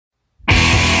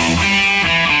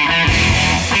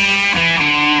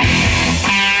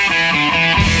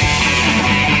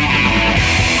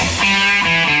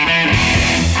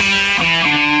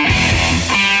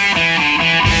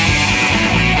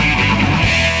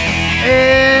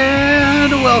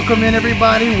Welcome in,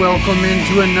 everybody. Welcome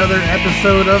into another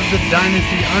episode of the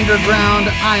Dynasty Underground.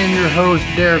 I am your host,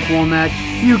 Derek Womack.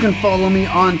 You can follow me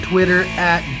on Twitter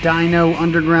at Dino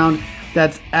Underground.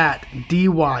 That's at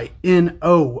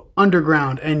DYNO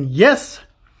Underground. And yes,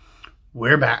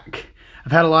 we're back.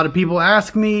 I've had a lot of people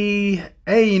ask me,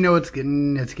 hey, it's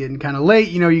getting kind of late.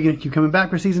 You coming back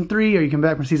for season 3? Or you coming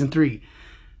back for season 3?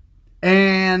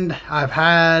 And I've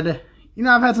had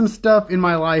some stuff in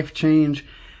my life change.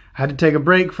 I had to take a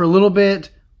break for a little bit.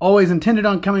 Always intended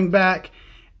on coming back.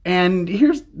 And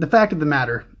here's the fact of the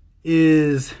matter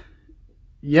is,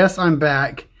 yes, I'm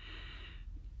back.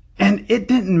 And it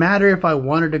didn't matter if I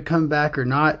wanted to come back or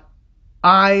not.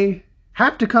 I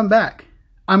have to come back.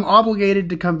 I'm obligated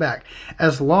to come back.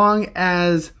 As long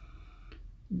as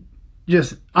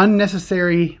just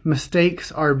unnecessary mistakes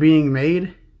are being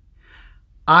made,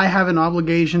 I have an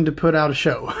obligation to put out a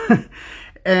show.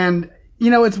 And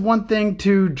it's one thing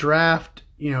to draft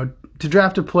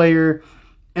a player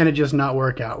and it just not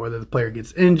work out, whether the player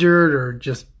gets injured or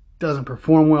just doesn't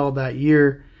perform well that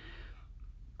year.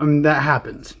 That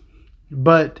happens.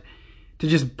 But to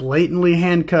just blatantly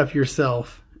handcuff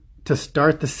yourself to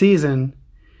start the season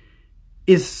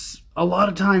is a lot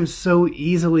of times so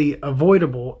easily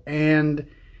avoidable, and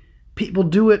people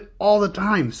do it all the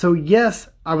time. So yes,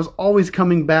 I was always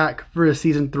coming back for a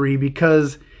season 3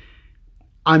 because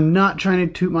I'm not trying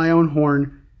to toot my own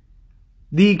horn.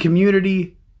 The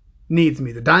community needs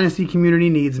me. The Dynasty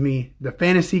community needs me. The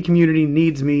fantasy community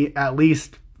needs me, at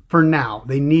least for now.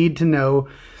 They need to know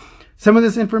some of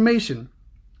this information.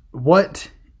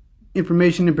 What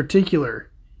information in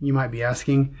particular, you might be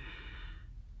asking?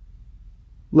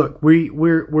 Look, we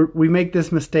make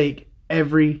this mistake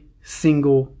every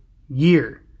single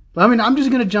year. I'm just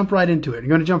going to jump right into it. I'm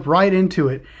going to jump right into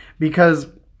it because,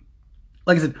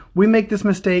 like I said, we make this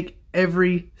mistake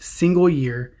every single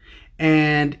year,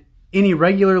 and any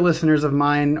regular listeners of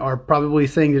mine are probably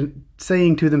saying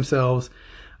to themselves,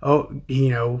 oh,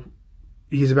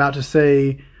 he's about to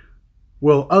say,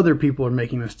 well, other people are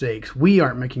making mistakes. We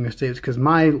aren't making mistakes because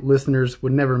my listeners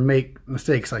would never make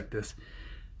mistakes like this.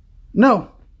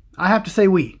 No, I have to say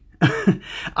we.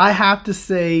 I have to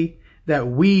say that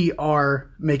we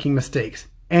are making mistakes.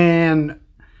 And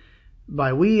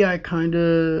by we, I kind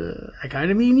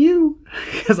of mean you,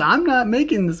 because I'm not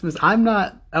making this mistake. I'm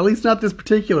not, at least not this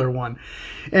particular one.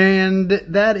 And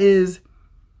that is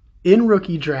in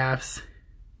rookie drafts,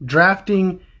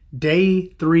 drafting day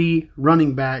 3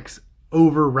 running backs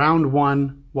over round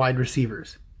 1 wide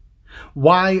receivers.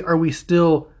 Why are we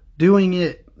still doing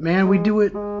it? Man, we do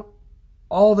it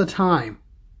all the time.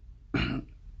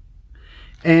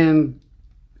 And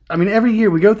every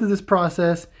year we go through this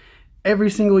process every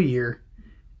single year,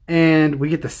 and we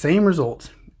get the same results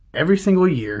every single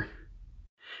year.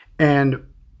 And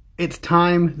it's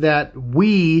time that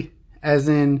we, as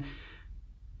in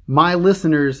my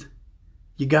listeners,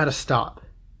 you got to stop.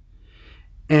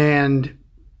 And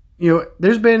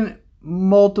there's been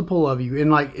multiple of you,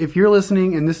 and if you're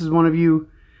listening and this is one of you,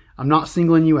 I'm not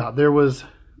singling you out. There was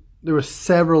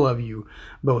several of you,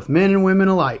 both men and women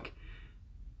alike,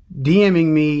 DMing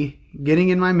me, getting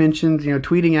in my mentions,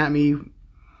 tweeting at me,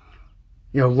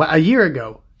 a year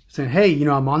ago, saying, hey,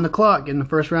 I'm on the clock in the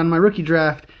first round of my rookie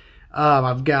draft.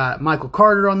 I've got Michael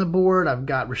Carter on the board. I've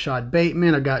got Rashad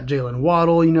Bateman. I've got Jalen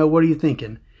Waddle. What are you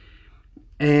thinking?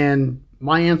 And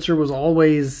my answer was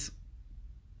always,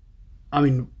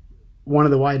 one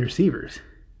of the wide receivers.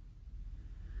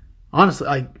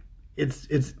 Honestly, it's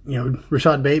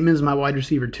Rashad Bateman is my wide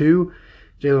receiver 2.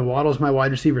 Jalen Waddle is my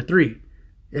wide receiver 3.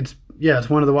 It's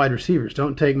one of the wide receivers.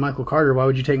 Don't take Michael Carter. Why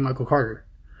would you take Michael Carter?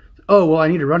 Oh, well, I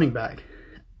need a running back.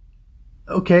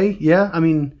 Okay, yeah,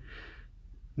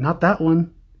 not that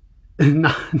one.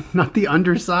 not the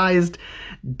undersized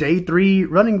day 3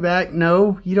 running back.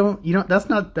 No, you don't, that's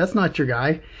not your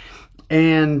guy.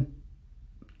 And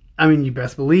you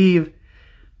best believe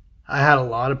I had a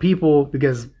lot of people,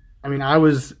 because I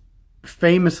was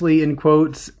famously, in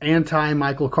quotes, anti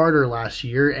Michael Carter last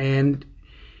year, and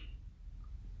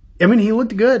he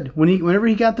looked good whenever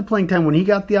he got the playing time. When he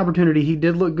got the opportunity, he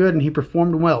did look good and he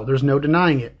performed well. There's no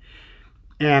denying it.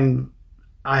 And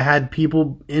I had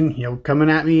people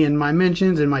coming at me in my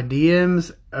mentions, in my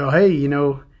DMs. Oh, hey,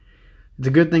 it's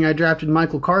a good thing I drafted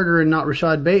Michael Carter and not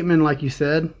Rashad Bateman, like you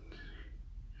said. And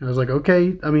I was like,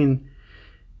 okay,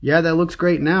 yeah, that looks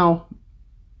great now,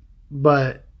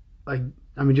 but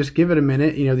just give it a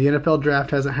minute. The NFL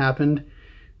draft hasn't happened.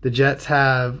 The Jets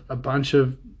have a bunch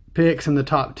of picks in the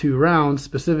top 2 rounds,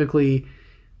 specifically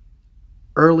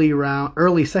early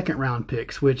second round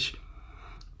picks, which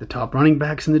the top running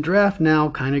backs in the draft now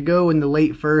kind of go in the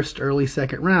late first, early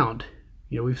second round.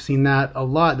 We've seen that a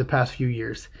lot the past few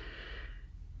years.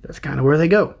 That's kind of where they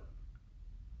go.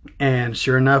 And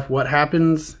sure enough, what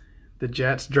happens? The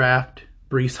Jets draft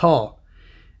Breece Hall.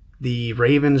 The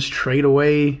Ravens trade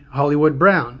away Hollywood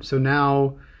Brown. So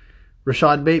now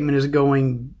Rashad Bateman is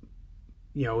going,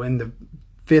 in the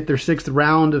 5th or 6th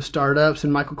round of startups,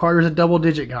 and Michael Carter is a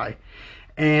double-digit guy.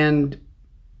 And,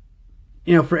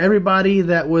 for everybody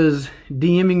that was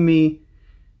DMing me,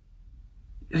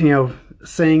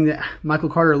 saying that Michael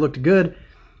Carter looked good,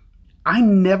 I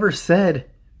never said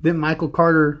that Michael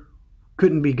Carter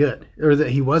couldn't be good, or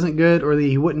that he wasn't good, or that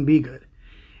he wouldn't be good.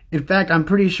 In fact, I'm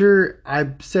pretty sure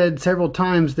I've said several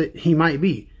times that he might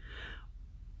be.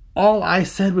 All I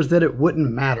said was that it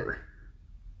wouldn't matter.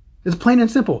 It's plain and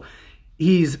simple.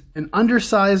 He's an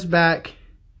undersized back,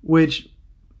 which,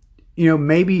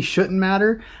 maybe shouldn't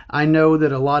matter. I know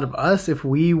that a lot of us, if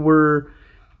we were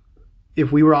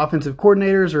offensive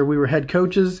coordinators or we were head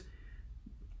coaches,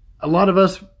 a lot of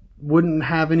us wouldn't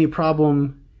have any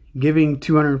problem giving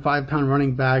 205-pound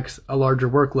running backs a larger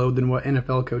workload than what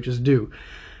NFL coaches do.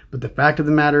 But the fact of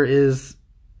the matter is,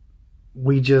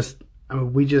 we just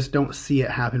don't see it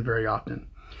happen very often.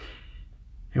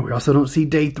 And we also don't see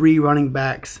day 3 running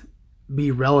backs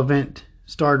be relevant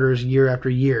starters year after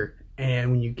year.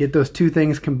 And when you get those two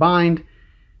things combined,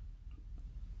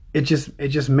 it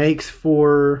just makes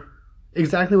for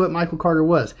exactly what Michael Carter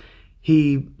was.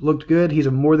 He looked good. He's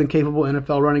a more than capable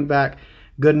NFL running back,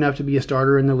 good enough to be a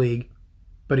starter in the league,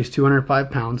 but he's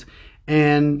 205 pounds.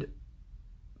 And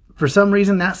for some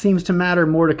reason, that seems to matter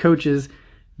more to coaches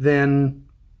than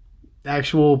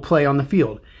actual play on the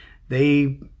field.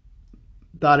 They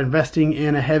thought investing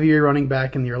in a heavier running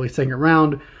back in the early 2nd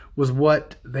round was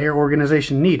what their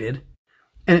organization needed.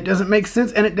 And it doesn't make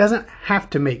sense, and it doesn't have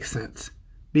to make sense,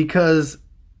 because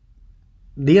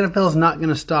the NFL is not going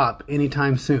to stop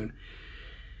anytime soon.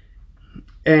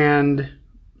 And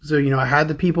so, I had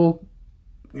the people,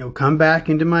 come back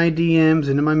into my DMs,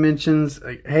 into my mentions,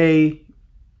 like, hey,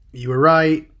 you were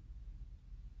right.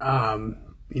 Now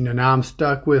I'm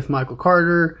stuck with Michael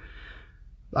Carter.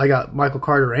 I got Michael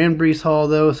Carter and Breece Hall,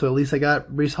 though, so at least I got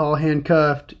Breece Hall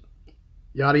handcuffed.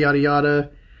 Yada, yada,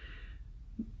 yada.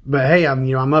 But hey,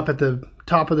 I'm up at the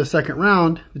top of the 2nd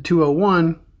round, the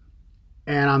 201,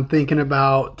 and I'm thinking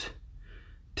about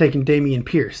taking Dameon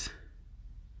Pierce.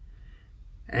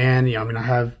 And, I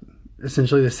have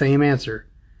essentially the same answer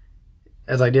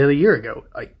as I did a year ago.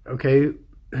 Like, okay,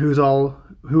 who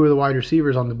are the wide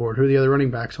receivers on the board? Who are the other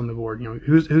running backs on the board?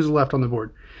 Who's left on the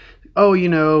board? Oh,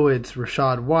 it's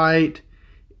Rachaad White,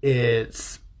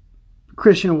 it's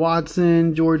Christian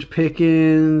Watson, George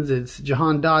Pickens, it's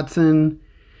Jahan Dotson.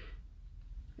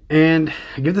 And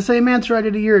I give the same answer I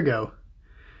did a year ago.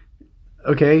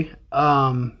 Okay,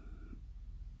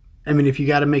 if you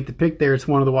got to make the pick there, it's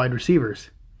one of the wide receivers.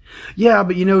 Yeah,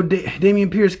 but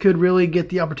Dameon Pierce could really get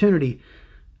the opportunity.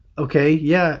 Okay,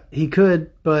 yeah, he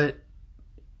could, but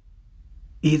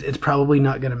it's probably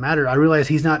not going to matter. I realize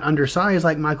he's not undersized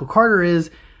like Michael Carter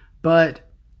is, but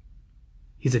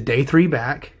he's a day 3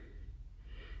 back,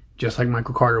 just like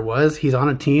Michael Carter was. He's on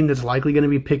a team that's likely going to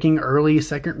be picking early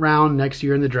 2nd round next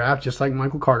year in the draft, just like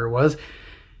Michael Carter was.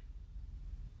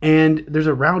 And there's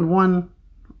a round 1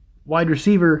 wide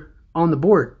receiver on the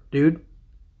board, dude.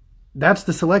 That's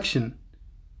the selection.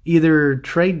 Either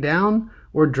trade down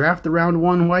or draft the round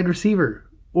 1 wide receiver.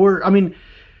 Or,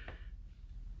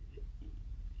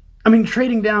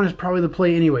 trading down is probably the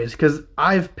play anyways, because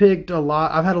I've had a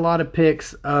lot of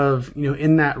picks of,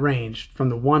 in that range, from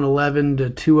the 111 to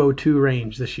 202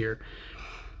 range this year.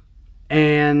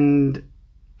 And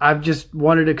I've just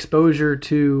wanted exposure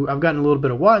to, I've gotten a little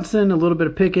bit of Watson, a little bit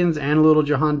of Pickens, and a little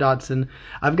Jahan Dotson.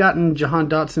 I've gotten Jahan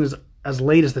Dotson as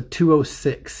late as the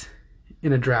 206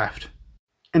 in a draft.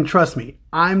 And trust me,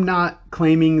 I'm not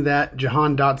claiming that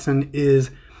Jahan Dotson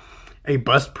is a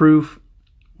bust-proof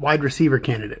wide receiver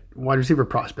candidate, wide receiver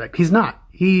prospect. He's not.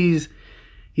 He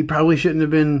probably shouldn't have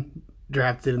been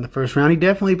drafted in the 1st round.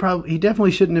 He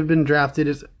definitely shouldn't have been drafted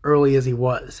as early as he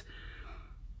was.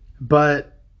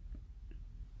 But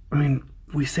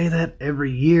we say that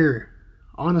every year.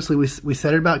 Honestly, we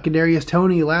said it about Kadarius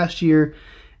Toney last year,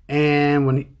 and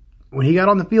when he got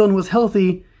on the field and was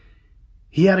healthy,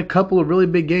 he had a couple of really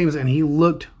big games and he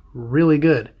looked really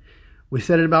good. We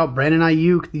said it about Brandon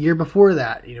Ayuk the year before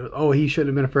that. He shouldn't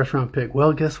have been a 1st round pick.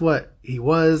 Well, guess what? He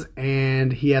was,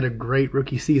 and he had a great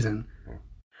rookie season.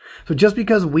 So just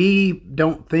because we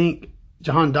don't think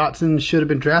Jahan Dotson should have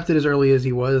been drafted as early as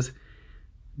he was,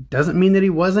 doesn't mean that he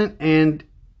wasn't. And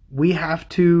we have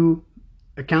to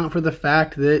account for the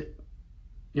fact that,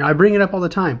 I bring it up all the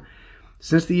time.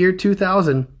 Since the year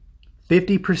 2000,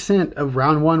 50% of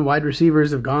round one wide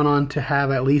receivers have gone on to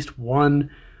have at least one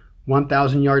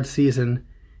 1,000-yard season.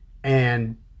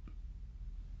 And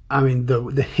I mean,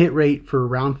 the hit rate for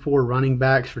round four running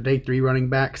backs, for day three running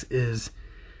backs, is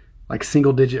like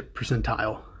single-digit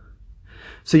percentile.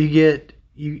 So you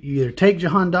either take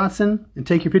Jahan Dotson and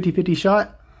take your 50-50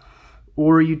 shot,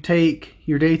 or you take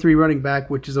your day three running back,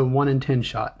 which is a 1 in 10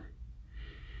 shot.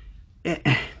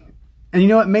 And you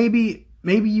know what? Maybe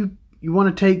you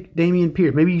want to take Dameon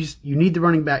Pierce. Maybe you need the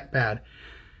running back bad.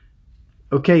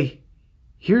 Okay,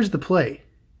 here's the play.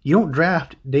 You don't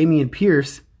draft Dameon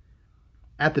Pierce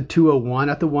at the 201,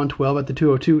 at the 112, at the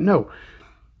 202. No.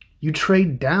 You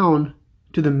trade down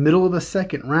to the middle of the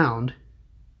second round,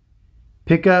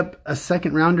 pick up a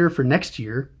second rounder for next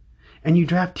year, and you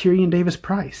draft Tyrion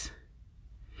Davis-Price.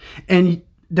 And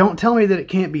don't tell me that it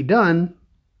can't be done,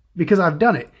 because I've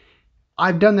done it.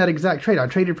 I've done that exact trade. I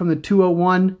traded from the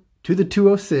 201 to the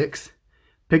 206,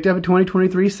 picked up a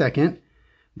 2023 second,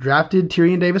 drafted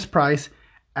Tyrion Davis-Price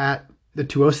at the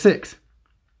 206.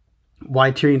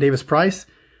 Why Tyrion Davis-Price?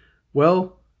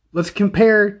 Well, let's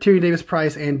compare Tyrion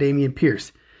Davis-Price and Dameon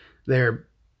Pierce. They're,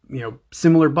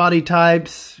 similar body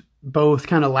types, both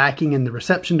kind of lacking in the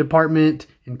reception department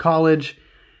in college.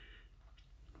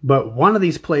 But one of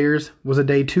these players was a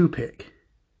day two pick.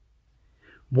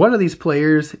 One of these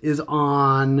players is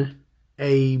on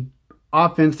a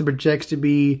offense that projects to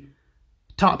be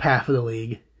top half of the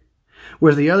league,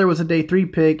 whereas the other was a day three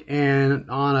pick and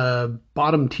on a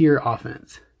bottom tier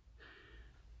offense.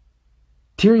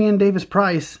 Tyrion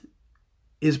Davis-Price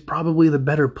is probably the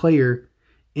better player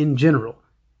in general.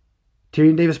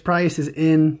 Tyrion Davis-Price is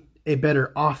in a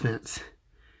better offense.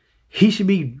 He should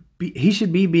be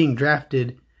being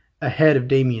drafted ahead of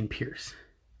Dameon Pierce.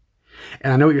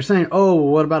 And I know what you're saying. Oh, well,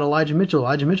 what about Elijah Mitchell?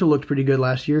 Elijah Mitchell looked pretty good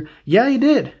last year. Yeah, he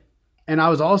did. And I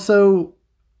was also,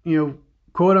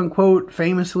 quote unquote,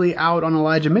 famously out on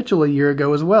Elijah Mitchell a year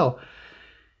ago as well.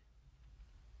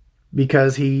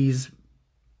 Because he's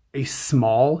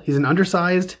an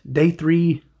undersized day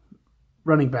three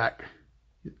running back.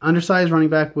 Undersized running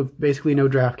back with basically no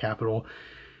draft capital.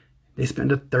 They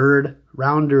spent a third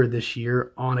rounder this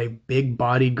year on a big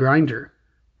body grinder.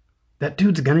 That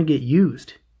dude's going to get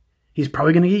used. He's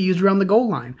probably going to get used around the goal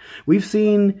line. We've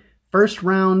seen first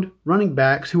round running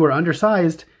backs who are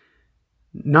undersized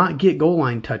not get goal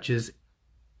line touches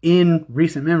in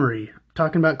recent memory. I'm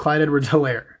talking about Clyde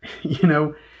Edwards-Helaire.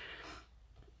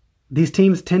 These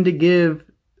teams tend to give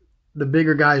the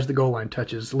bigger guys the goal line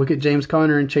touches. Look at James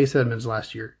Conner and Chase Edmonds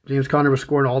last year. James Conner was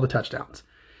scoring all the touchdowns.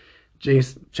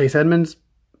 Chase Edmonds,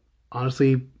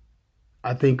 honestly,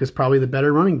 I think is probably the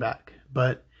better running back.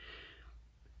 But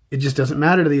it just doesn't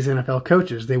matter to these NFL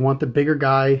coaches. They want the bigger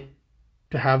guy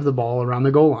to have the ball around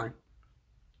the goal line.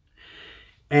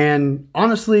 And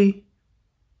honestly,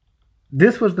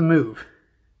 this was the move.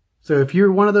 So if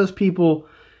you're one of those people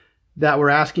that were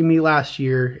asking me last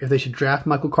year if they should draft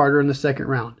Michael Carter in the second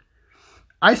round,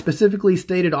 I specifically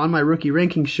stated on my rookie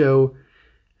ranking show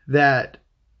that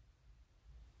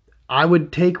I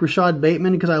would take Rashad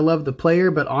Bateman because I love the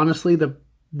player, but honestly, the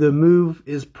move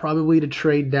is probably to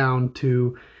trade down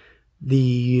to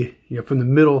from the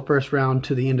middle first round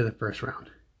to the end of the first round.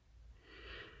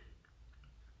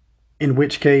 In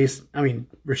which case,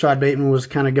 Rashad Bateman was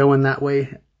kind of going that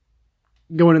way,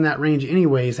 going in that range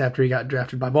anyways after he got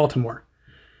drafted by Baltimore.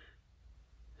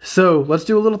 So let's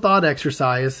do a little thought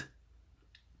exercise.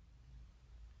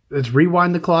 Let's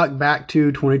rewind the clock back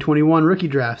to 2021 rookie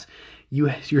drafts.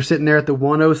 You're sitting there at the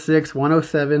 106,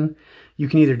 107. You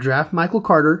can either draft Michael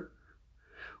Carter,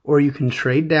 or you can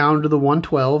trade down to the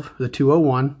 112, the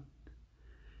 201,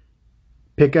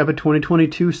 pick up a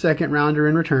 2022 second rounder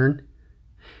in return,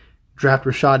 draft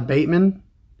Rashad Bateman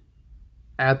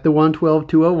at the 112,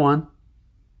 201,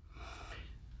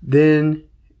 then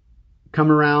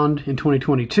come around in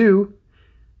 2022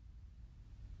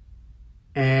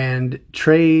 and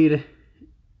trade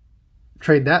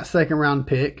that second round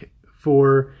pick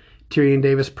for Tyrion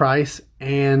Davis-Price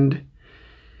and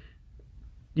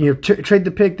trade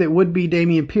the pick that would be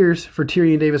Dameon Pierce for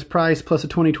Tyrion Davis-Price plus a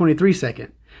 2023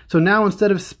 second. So now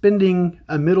instead of spending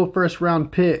a middle first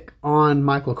round pick on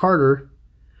Michael Carter,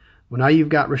 well, now you've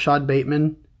got Rashad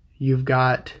Bateman, you've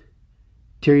got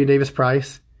Tyrion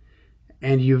Davis-Price,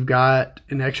 and you've got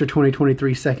an extra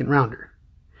 2023 second rounder.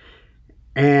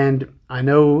 And I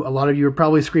know a lot of you are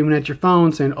probably screaming at your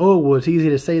phone saying, oh, well, it's easy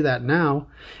to say that now.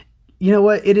 You know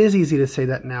what? It is easy to say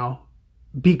that now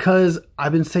because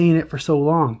I've been saying it for so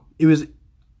long. It was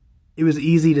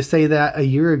easy to say that a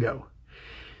year ago.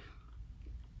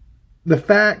 The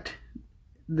fact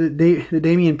that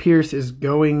Dameon Pierce is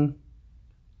going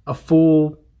a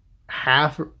full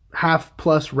half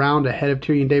plus round ahead of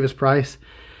Tyrion Davis-Price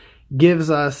gives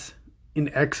us an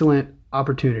excellent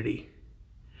opportunity.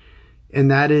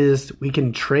 And that is, we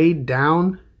can trade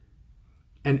down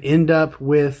and end up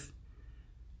with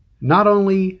not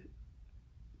only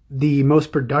the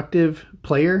most productive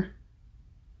player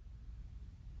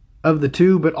of the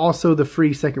two, but also the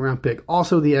free second round pick,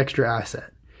 also the extra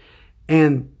asset.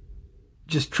 And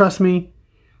just trust me,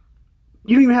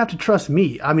 you don't even have to trust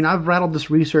me. I mean, I've rattled this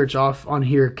research off on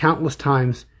here countless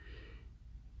times.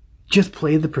 Just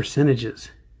play the percentages.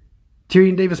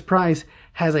 Tyrion Davis-Price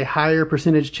has a higher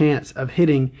percentage chance of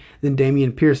hitting than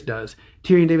Dameon Pierce does.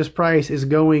 Tyrion Davis-Price is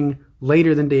going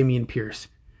later than Dameon Pierce.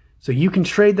 So you can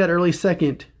trade that early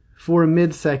second for a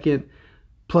mid-second,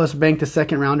 plus bank the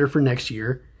second rounder for next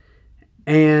year.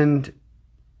 And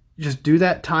just do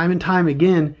that time and time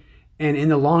again. And in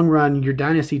the long run, your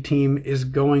dynasty team is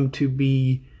going to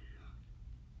be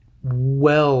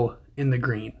well in the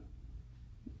green.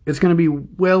 It's going to be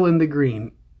well in the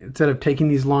green instead of taking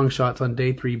these long shots on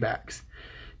day 3 backs.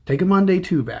 Take them on day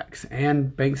 2 backs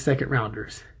and bank second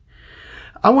rounders.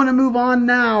 I want to move on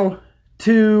now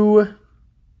to,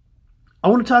 I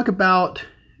want to talk about,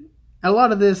 a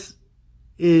lot of this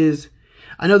is,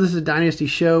 I know this is a dynasty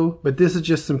show, but this is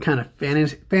just some kind of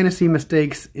fantasy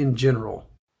mistakes in general.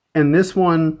 And this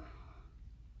one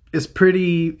is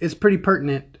pretty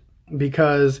pertinent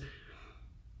because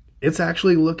it's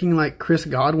actually looking like Chris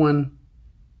Godwin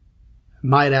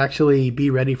might actually be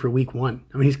ready for week 1.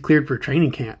 I mean, he's cleared for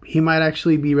training camp. He might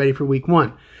actually be ready for week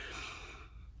 1.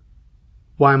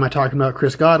 Why am I talking about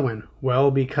Chris Godwin?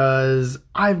 Well, because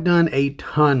I've done a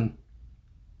ton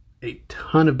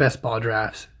of best ball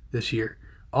drafts this year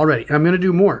already. And I'm going to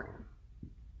do more.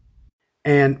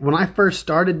 And when I first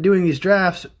started doing these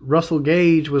drafts, Russell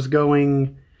Gage was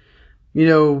going,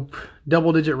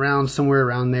 double-digit rounds, somewhere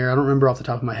around there. I don't remember off the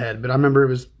top of my head, but I remember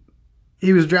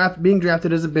he was being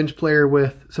drafted as a bench player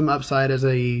with some upside as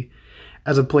a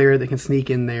player that can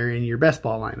sneak in there in your best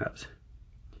ball lineups.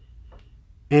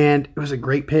 And it was a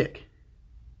great pick.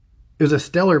 It was a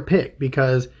stellar pick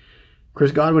because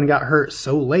Chris Godwin got hurt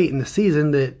so late in the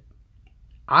season that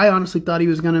I honestly thought he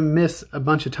was going to miss a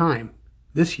bunch of time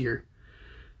this year.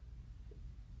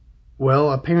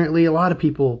 Well, apparently a lot of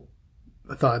people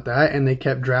thought that, and they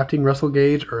kept drafting Russell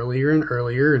Gage earlier and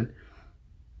earlier, and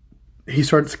he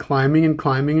starts climbing and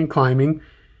climbing and climbing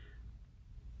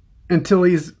until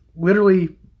he's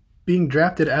literally being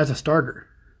drafted as a starter.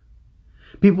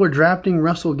 People are drafting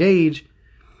Russell Gage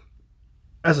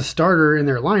as a starter in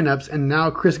their lineups, and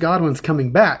now Chris Godwin's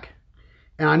coming back.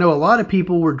 And I know a lot of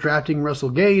people were drafting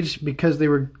Russell Gage because they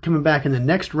were coming back in the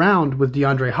next round with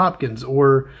DeAndre Hopkins,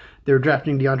 or they were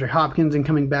drafting DeAndre Hopkins and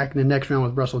coming back in the next round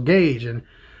with Russell Gage. And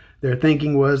their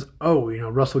thinking was,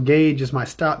 Russell Gage is my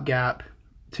stopgap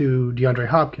to DeAndre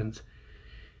Hopkins.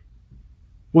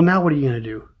 Well, now what are you going to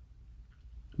do?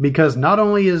 Because not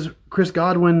only is Chris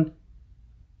Godwin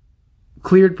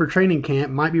cleared for training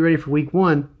camp, might be ready for week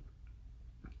 1,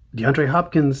 DeAndre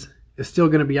Hopkins is still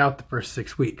going to be out the first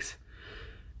 6 weeks.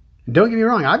 And don't get me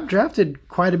wrong, I've drafted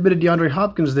quite a bit of DeAndre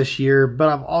Hopkins this year, but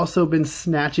I've also been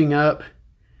snatching up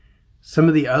some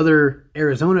of the other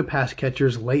Arizona pass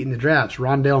catchers late in the drafts,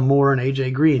 Rondale Moore and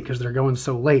AJ Green, because they're going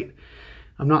so late.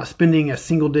 I'm not spending a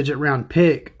single-digit round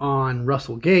pick on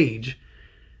Russell Gage.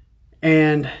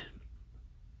 And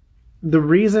the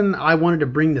reason I wanted to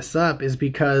bring this up is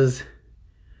because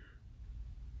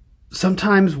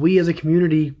sometimes we as a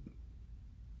community,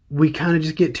 we kind of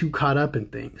just get too caught up in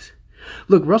things.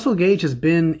 Look, Russell Gage has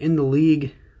been in the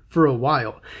league for a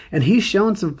while, and he's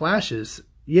shown some flashes,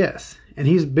 yes, and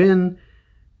he's been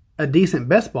a decent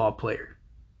best ball player.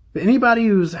 But anybody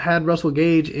who's had Russell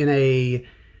Gage in a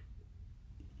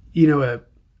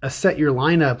set your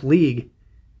lineup league,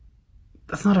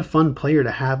 that's not a fun player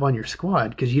to have on your squad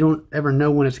because you don't ever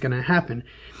know when it's going to happen.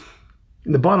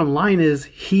 And the bottom line is,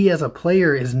 he as a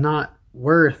player is not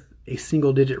worth a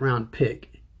single-digit round pick.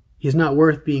 He's not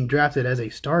worth being drafted as a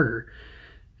starter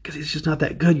because he's just not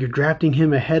that good. You're drafting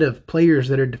him ahead of players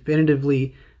that are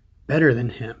definitively better than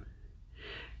him.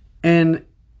 And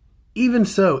even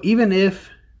so, even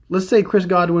if, let's say Chris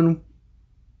Godwin,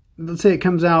 let's say it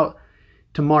comes out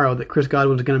tomorrow that Chris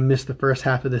Godwin's going to miss the first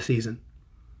half of the season,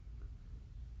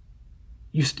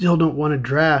 you still don't want to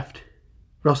draft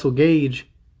Russell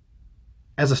Gage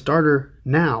as a starter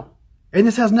now. And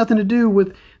this has nothing to do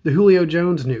with the Julio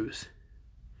Jones news.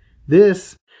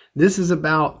 This is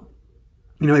about,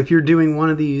 if you're doing one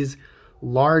of these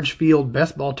large field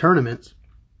best ball tournaments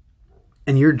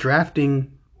and you're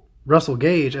drafting Russell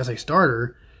Gage as a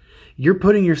starter, you're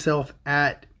putting yourself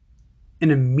at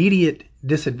an immediate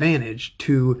disadvantage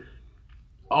to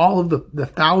all of the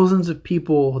thousands of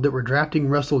people that were drafting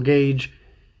Russell Gage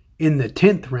in the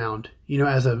 10th round,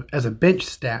 as a bench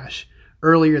stash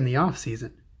earlier in the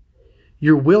offseason.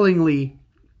 You're willingly,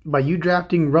 by you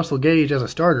drafting Russell Gage as a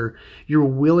starter, you're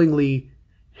willingly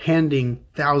handing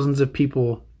thousands of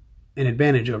people an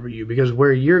advantage over you, because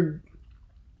where you're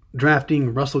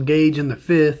drafting Russell Gage in the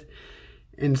 5th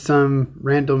and some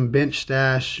random bench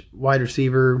stash wide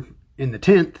receiver in the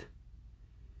 10th,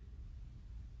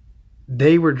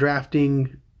 they were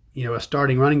drafting, a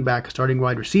starting running back, a starting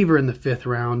wide receiver in the 5th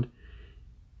round,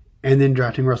 and then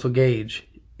drafting Russell Gage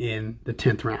in the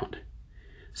 10th round.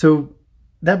 So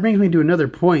that brings me to another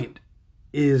point,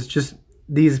 is just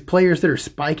these players that are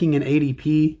spiking in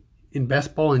ADP in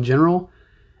best ball in general.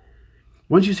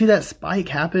 Once you see that spike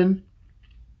happen,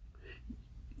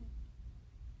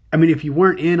 if you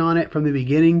weren't in on it from the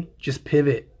beginning, just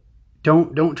pivot.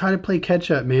 Don't try to play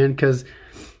catch up, man, because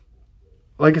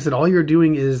like I said, all you're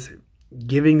doing is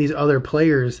giving these other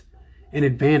players an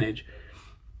advantage.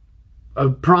 A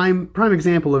prime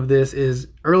example of this is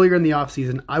earlier in the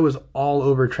offseason, I was all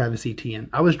over Travis Etienne.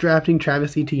 I was drafting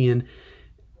Travis Etienne,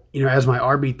 as my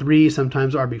RB3,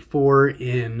 sometimes RB4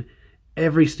 in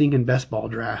every stinking best ball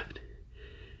draft.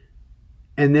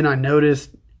 And then I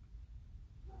noticed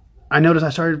I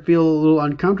started to feel a little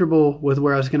uncomfortable with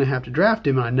where I was going to have to draft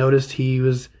him. And I noticed he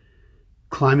was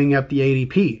climbing up the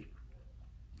ADP.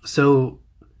 So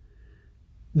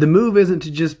the move isn't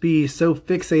to just be so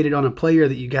fixated on a player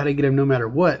that you got to get him no matter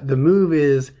what. The move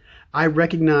is, I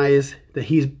recognize that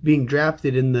he's being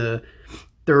drafted in the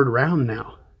 3rd round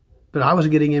now, but I was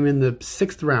getting him in the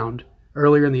 6th round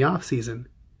earlier in the offseason.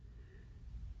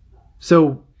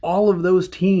 So all of those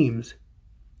teams,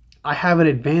 I have an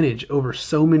advantage over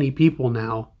so many people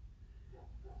now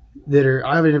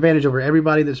I have an advantage over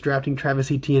everybody that's drafting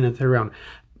Travis Etienne in the 3rd round.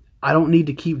 I don't need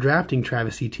to keep drafting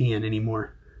Travis Etienne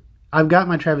anymore. I've got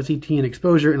my Travis Etienne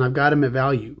exposure, and I've got him at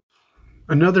value.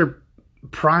 Another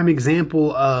prime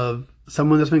example of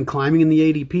someone that's been climbing in the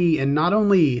ADP, and not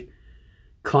only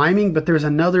climbing, but this is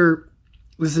another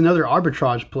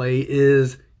arbitrage play,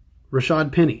 is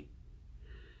Rashad Penny.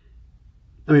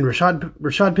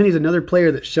 Rashad Penny is another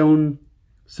player that's shown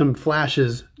some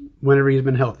flashes whenever he's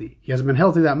been healthy. He hasn't been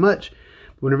healthy that much,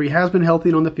 but whenever he has been healthy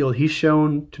and on the field, he's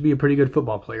shown to be a pretty good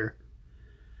football player.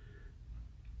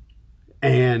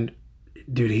 And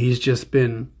dude, he's just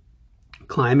been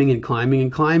climbing and climbing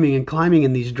and climbing and climbing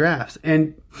in these drafts.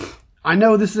 And I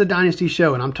know this is a dynasty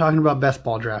show and I'm talking about best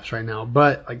ball drafts right now,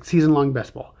 but like season-long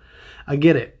best ball. I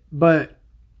get it. But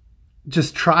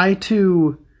just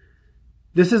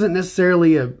this isn't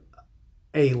necessarily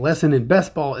a lesson in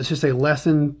best ball. It's just a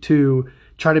lesson to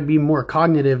try to be more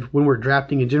cognitive when we're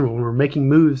drafting in general, when we're making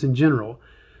moves in general.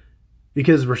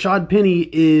 Because Rashad Penny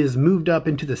is moved up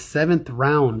into the 7th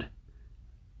round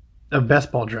of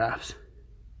best ball drafts.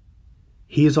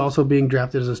 He is also being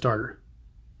drafted as a starter.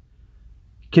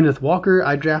 Kenneth Walker,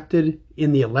 I drafted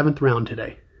in the 11th round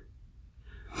today.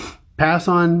 Pass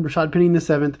on Rashad Penny in the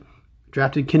 7th,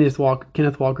 drafted Kenneth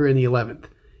Walker in the 11th.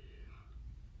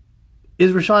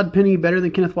 Is Rashad Penny better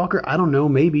than Kenneth Walker? I don't know,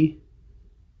 maybe.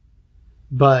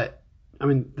 But,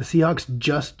 the Seahawks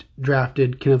just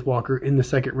drafted Kenneth Walker in the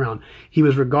 2nd round. He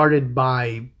was regarded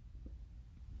by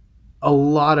a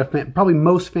lot of, probably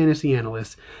most fantasy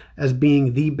analysts, as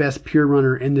being the best pure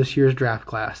runner in this year's draft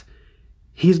class.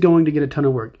 He's going to get a ton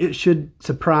of work. It should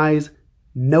surprise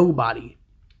nobody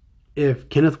if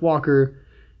Kenneth Walker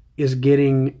is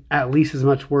getting at least as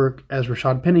much work as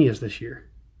Rashad Penny is this year.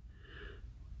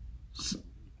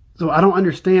 So I don't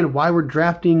understand why we're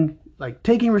drafting,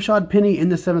 taking Rashad Penny in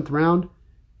the 7th round.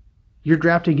 You're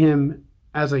drafting him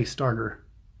as a starter,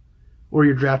 or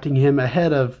you're drafting him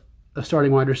ahead of a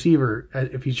starting wide receiver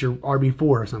if he's your RB4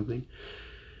 or something.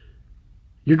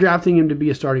 You're drafting him to be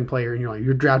a starting player in your life.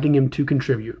 You're drafting him to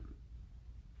contribute.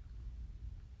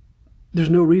 There's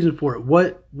no reason for it.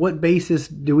 What basis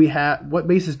do we have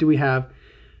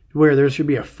where there should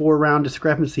be a 4-round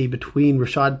discrepancy between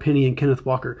Rashad Penny and Kenneth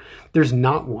Walker? There's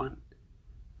not one.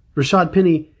 Rashad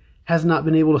Penny has not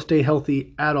been able to stay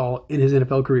healthy at all in his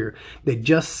NFL career. They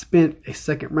just spent a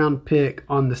 2nd-round pick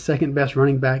on the 2nd-best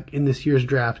running back in this year's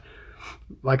draft.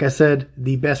 Like I said,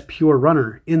 the best pure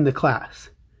runner in the class.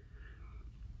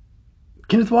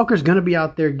 Kenneth Walker's going to be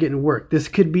out there getting work. This is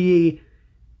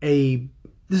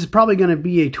probably going to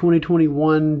be a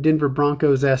 2021 Denver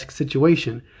Broncos-esque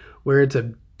situation where it's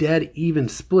a dead even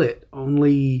split,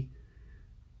 only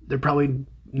they're probably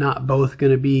not both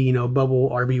going to be, bubble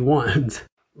RB1s.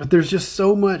 But there's just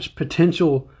so much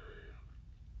potential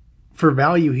for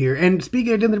value here. And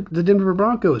speaking of the Denver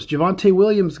Broncos, Javonte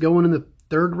Williams going in the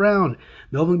 3rd round.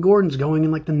 Melvin Gordon's going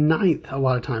in like the 9th a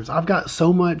lot of times. I've got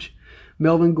so much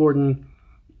Melvin Gordon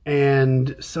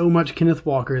and so much Kenneth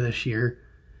Walker this year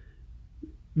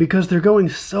because they're going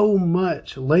so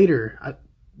much later.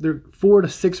 They're 4 to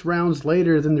 6 rounds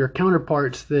later than their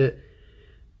counterparts that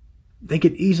they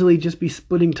could easily just be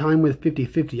splitting time with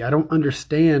 50-50. I don't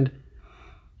understand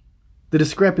the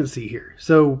discrepancy here.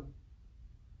 So,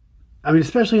 I mean,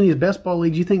 especially in these best ball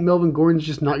leagues, you think Melvin Gordon's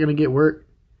just not going to get work?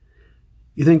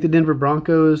 You think the Denver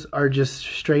Broncos are just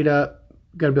straight up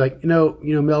going to be like,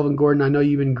 Melvin Gordon, I know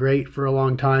you've been great for a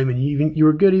long time, and you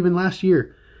were good even last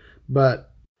year,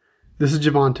 but this is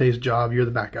Javonte's job. You're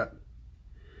the backup.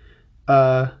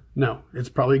 No, it's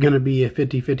probably going to be a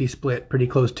 50-50 split, pretty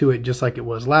close to it, just like it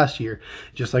was last year,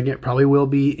 just like it probably will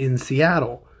be in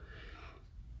Seattle.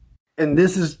 And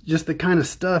this is just the kind of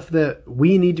stuff that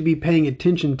we need to be paying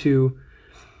attention to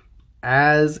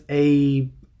as a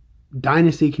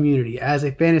dynasty community, as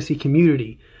a fantasy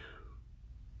community.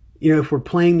 If we're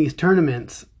playing these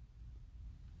tournaments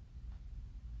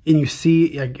and you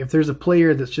see, like, if there's a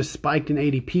player that's just spiked in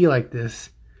ADP like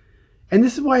this, and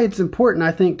this is why it's important,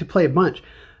 I think, to play a bunch.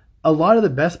 A lot of the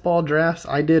best ball drafts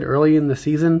I did early in the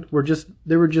season were just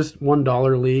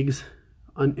 $1 leagues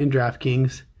in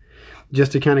DraftKings,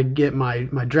 just to kind of get my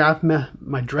draft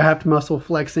muscle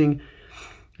flexing,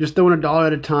 just throwing $1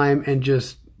 at a time and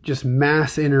just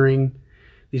mass entering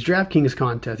these DraftKings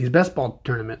contests, these best ball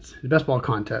tournaments, these best ball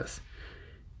contests,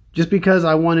 just because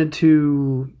I wanted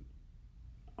to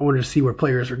see where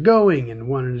players are going and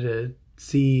wanted to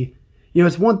see.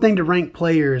 It's one thing to rank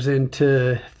players and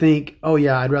to think, oh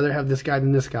yeah, I'd rather have this guy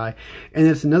than this guy. And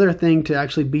it's another thing to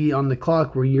actually be on the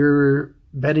clock where you're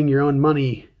betting your own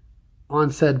money on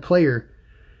said player.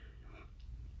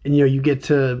 And, you get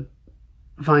to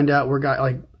find out where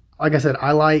like I said,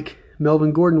 I like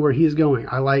Melvin Gordon where he's going.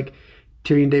 I like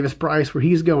Tyrion Davis-Price where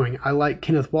he's going. I like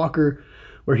Kenneth Walker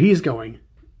where he's going.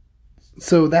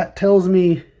 So that tells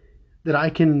me that I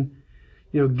can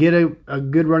get a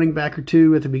good running back or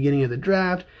two at the beginning of the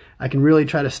draft. I can really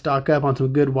try to stock up on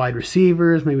some good wide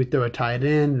receivers, maybe throw a tight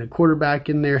end and a quarterback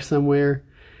in there somewhere.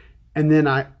 And then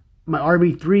my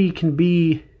RB3 can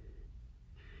be,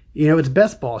 it's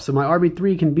best ball. So my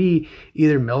RB3 can be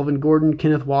either Melvin Gordon,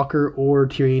 Kenneth Walker, or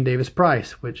Tyrion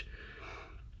Davis-Price, which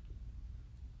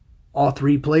all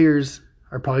 3 players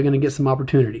are probably going to get some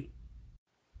opportunity.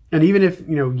 And even if,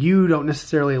 you don't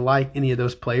necessarily like any of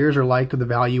those players or like the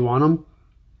value on them,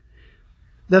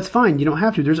 that's fine. You don't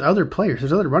have to. There's other players.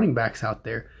 There's other running backs out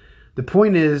there. The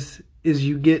point is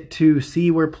you get to see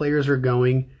where players are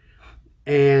going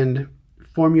and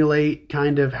formulate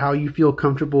kind of how you feel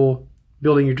comfortable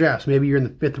building your drafts. Maybe you're in the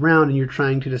 5th round and you're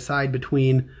trying to decide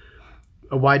between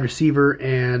a wide receiver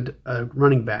and a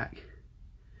running back.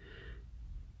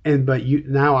 But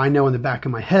now I know in the back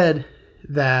of my head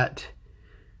that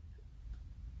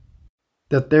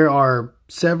there are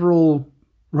several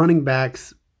running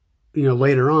backs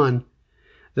later on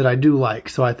that I do like.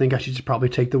 So I think I should just probably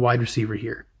take the wide receiver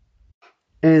here.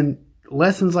 And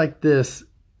lessons like this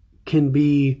can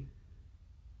be,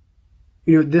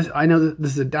 I know that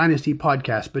this is a dynasty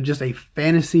podcast, but just a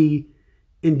fantasy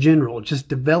in general, just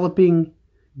developing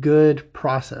good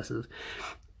processes.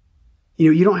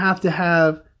 You don't have to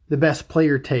have the best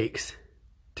player takes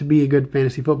to be a good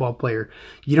fantasy football player.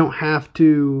 You don't have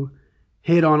to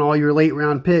hit on all your late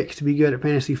round picks to be good at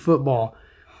fantasy football.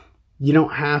 You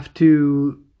don't have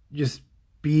to just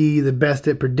be the best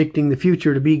at predicting the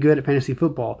future to be good at fantasy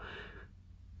football.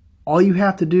 All you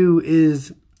have to do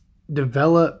is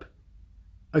develop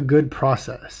a good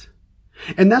process.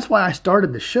 And that's why I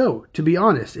started the show, to be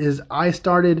honest,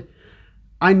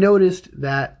 I noticed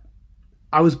that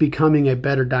I was becoming a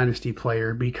better dynasty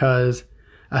player because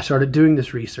I started doing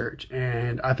this research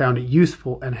and I found it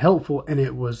useful and helpful, and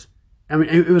it was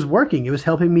working. It was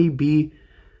helping me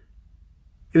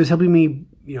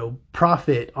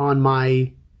profit on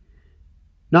my,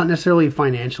 not necessarily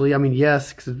financially. I mean,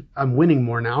 yes, because I'm winning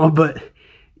more now, but,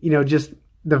 just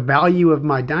the value of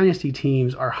my dynasty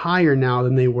teams are higher now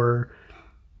than they were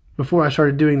before I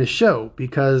started doing the show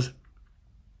because,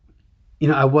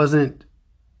 I wasn't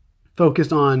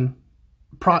focused on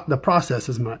the process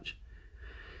as much.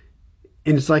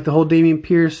 And it's like the whole Dameon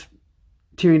Pierce,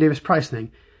 Tyrion Davis-Price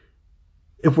thing.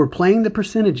 If we're playing the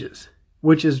percentages,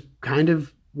 which is kind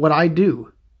of what I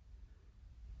do,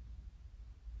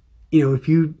 if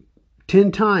you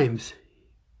 10 times,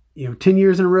 10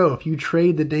 years in a row, if you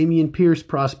trade the Dameon Pierce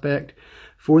prospect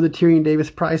for the Tyrion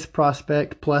Davis-Price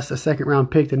prospect plus a 2nd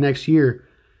round pick the next year,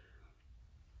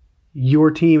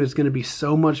 your team is going to be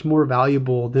so much more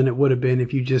valuable than it would have been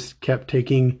if you just kept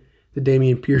taking the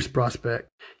Dameon Pierce prospect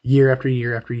year after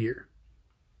year after year.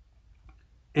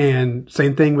 And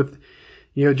same thing with,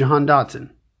 Jahan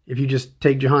Dotson. If you just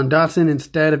take Jahan Dotson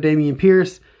instead of Dameon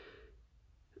Pierce,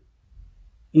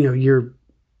 you're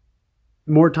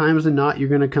more times than not, you're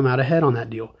going to come out ahead on that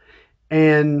deal.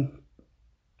 And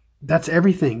that's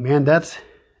everything, man. That's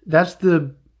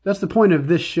the point of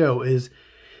this show, is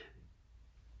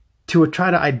to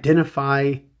try to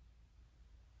identify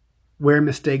where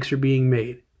mistakes are being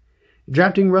made.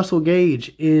 Drafting Russell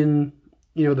Gage in,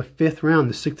 the 5th round,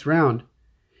 the 6th round,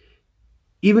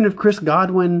 even if Chris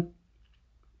Godwin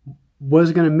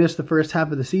was going to miss the first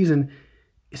half of the season,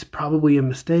 it's probably a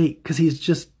mistake, because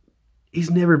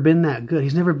he's never been that good.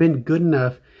 He's never been good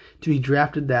enough to be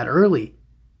drafted that early.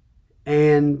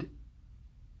 And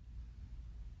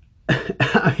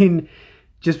I mean,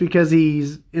 just because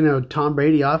he's Tom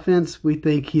Brady offense, we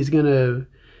think he's going to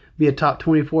be a top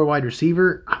 24 wide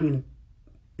receiver. I mean,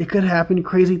 it could happen.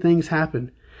 Crazy things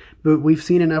happen. But we've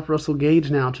seen enough Russell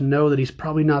Gage now to know that he's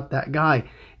probably not that guy.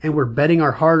 And we're betting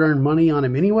our hard-earned money on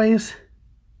him anyways.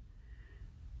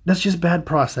 That's just bad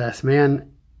process,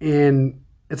 man. And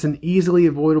it's an easily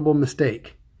avoidable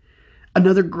mistake.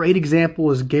 Another great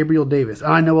example is Gabriel Davis.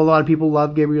 I know a lot of people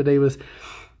love Gabriel Davis.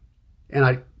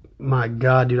 And my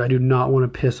God, dude, I do not want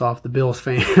to piss off the Bills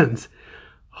fans.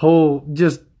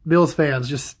 Bills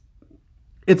fans,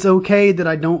 it's okay that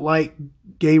I don't like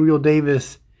Gabriel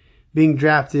Davis being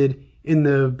drafted in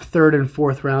the 3rd and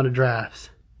 4th round of drafts.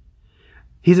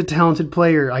 He's a talented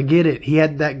player. I get it. He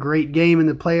had that great game in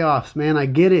the playoffs, man. I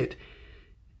get it.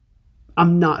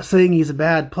 I'm not saying he's a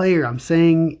bad player. I'm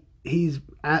saying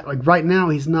right now,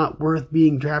 he's not worth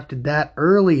being drafted that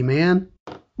early, man.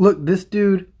 Look, this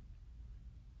dude,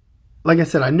 like I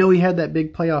said, I know he had that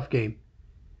big playoff game.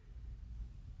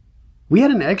 We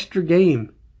had an extra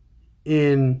game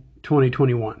in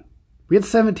 2021. We had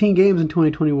 17 games in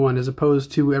 2021 as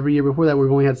opposed to every year before that where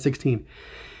we only had 16.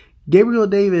 Gabriel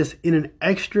Davis, in an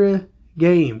extra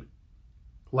game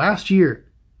last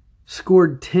year,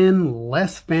 scored 10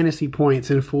 less fantasy points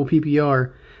in full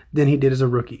PPR than he did as a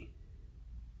rookie.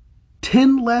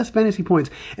 10 less fantasy points,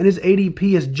 and his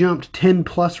ADP has jumped 10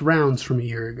 plus rounds from a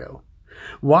year ago.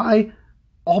 Why?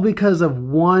 All because of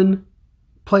one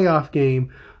playoff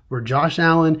game where Josh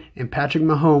Allen and Patrick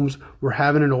Mahomes were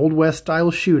having an Old West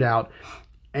style shootout,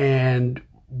 and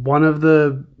one of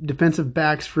the defensive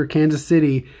backs for Kansas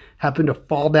City happened to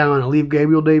fall down and leave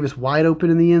Gabriel Davis wide open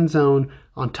in the end zone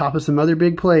on top of some other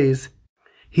big plays.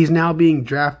 He's now being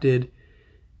drafted,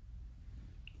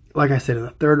 like I said, in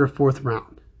the 3rd or 4th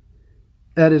round.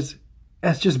 That's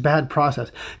just bad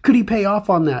process. Could he pay off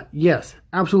on that? Yes,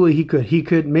 absolutely he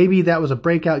could. Maybe that was a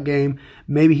breakout game.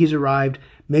 Maybe he's arrived.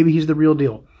 Maybe he's the real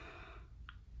deal.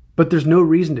 But there's no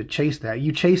reason to chase that.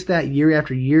 You chase that year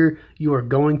after year, you are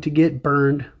going to get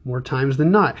burned more times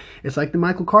than not. It's like the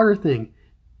Michael Carter thing.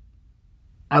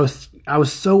 I was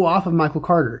so off of Michael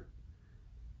Carter.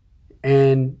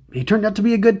 And he turned out to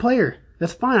be a good player.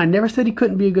 That's fine. I never said he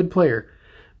couldn't be a good player.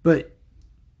 But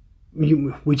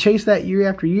we chase that year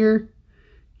after year.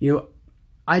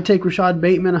 I take Rashad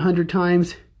Bateman 100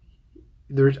 times.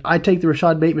 I take the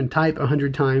Rashad Bateman type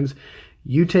 100 times.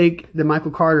 You take the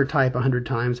Michael Carter type 100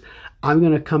 times. I'm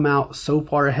going to come out so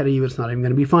far ahead of you, it's not even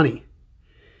going to be funny.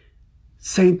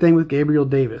 Same thing with Gabriel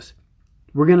Davis.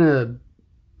 We're going to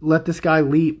let this guy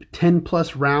leap 10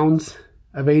 plus rounds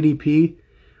of ADP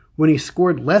when he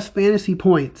scored less fantasy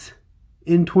points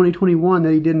in 2021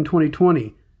 than he did in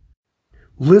 2020.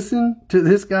 Listen to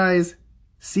this guy's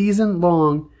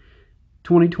season-long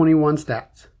 2021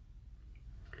 stats.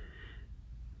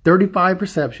 35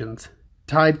 receptions,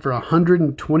 tied for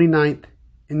 129th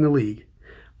in the league.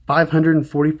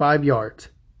 545 yards,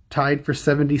 tied for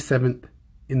 77th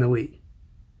in the league.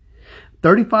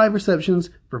 35 receptions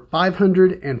for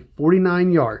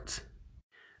 549 yards.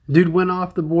 Dude went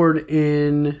off the board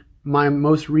in my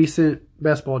most recent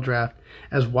best ball draft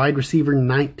as wide receiver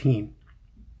 19.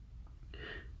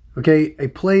 Okay, a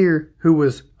player who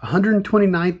was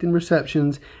 129th in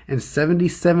receptions and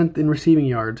 77th in receiving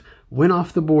yards went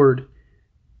off the board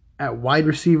at wide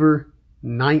receiver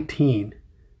 19.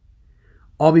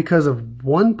 All because of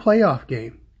one playoff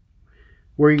game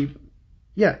where he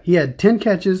had 10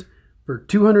 catches for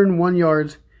 201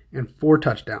 yards and 4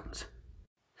 touchdowns.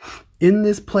 In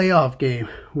this playoff game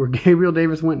where Gabriel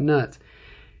Davis went nuts,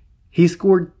 he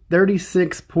scored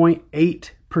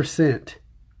 36.8%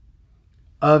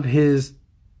 of his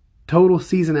total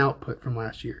season output from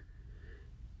last year.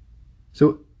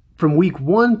 So from week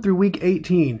 1 through week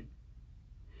 18,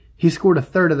 he scored a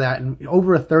third of that and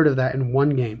over a third of that in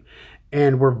one game.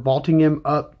 And we're vaulting him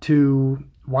up to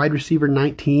wide receiver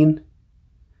 19.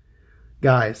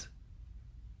 Guys,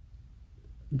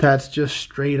 that's just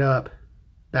straight up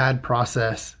bad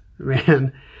process,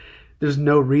 man. There's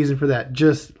no reason for that.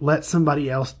 Just let somebody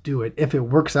else do it. If it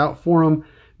works out for them,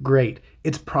 great.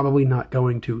 It's probably not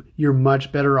going to. You're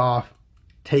much better off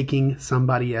taking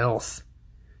somebody else.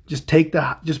 Just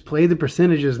play the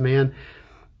percentages, man.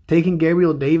 Taking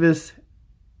Gabriel Davis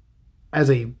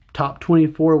as a top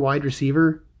 24 wide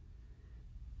receiver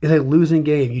is a losing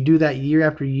game. You do that year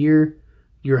after year,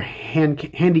 you're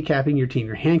handicapping your team.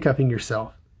 You're handcuffing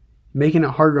yourself, making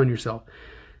it harder on yourself.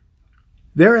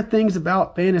 There are things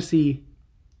about fantasy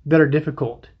that are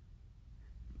difficult,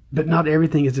 but not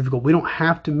everything is difficult. We don't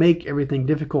have to make everything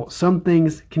difficult. Some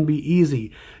things can be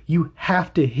easy. You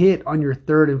have to hit on your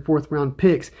 3rd and 4th round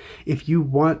picks if you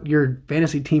want your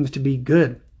fantasy teams to be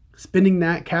good. Spending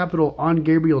that capital on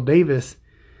Gabriel Davis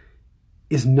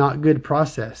is not good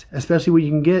process, especially when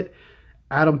you can get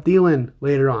Adam Thielen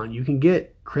later on. You can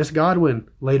get Chris Godwin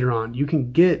later on. You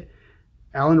can get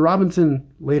Allen Robinson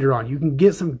later on. You can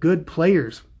get some good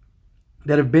players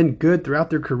that have been good throughout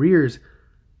their careers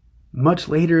much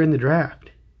later in the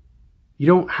draft. You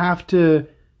don't have to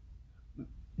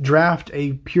draft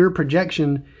a pure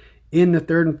projection in the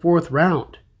 3rd and 4th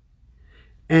round.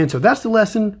 And so that's the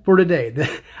lesson for today.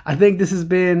 I think this has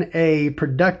been a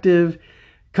productive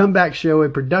comeback show, a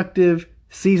productive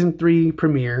season 3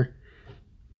 premiere.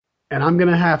 And I'm going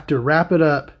to have to wrap it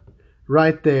up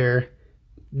right there.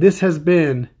 This has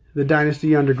been the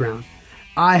Dynasty Underground.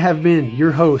 I have been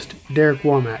your host, Derek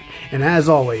Womack, and as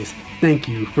always, thank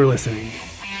you for listening.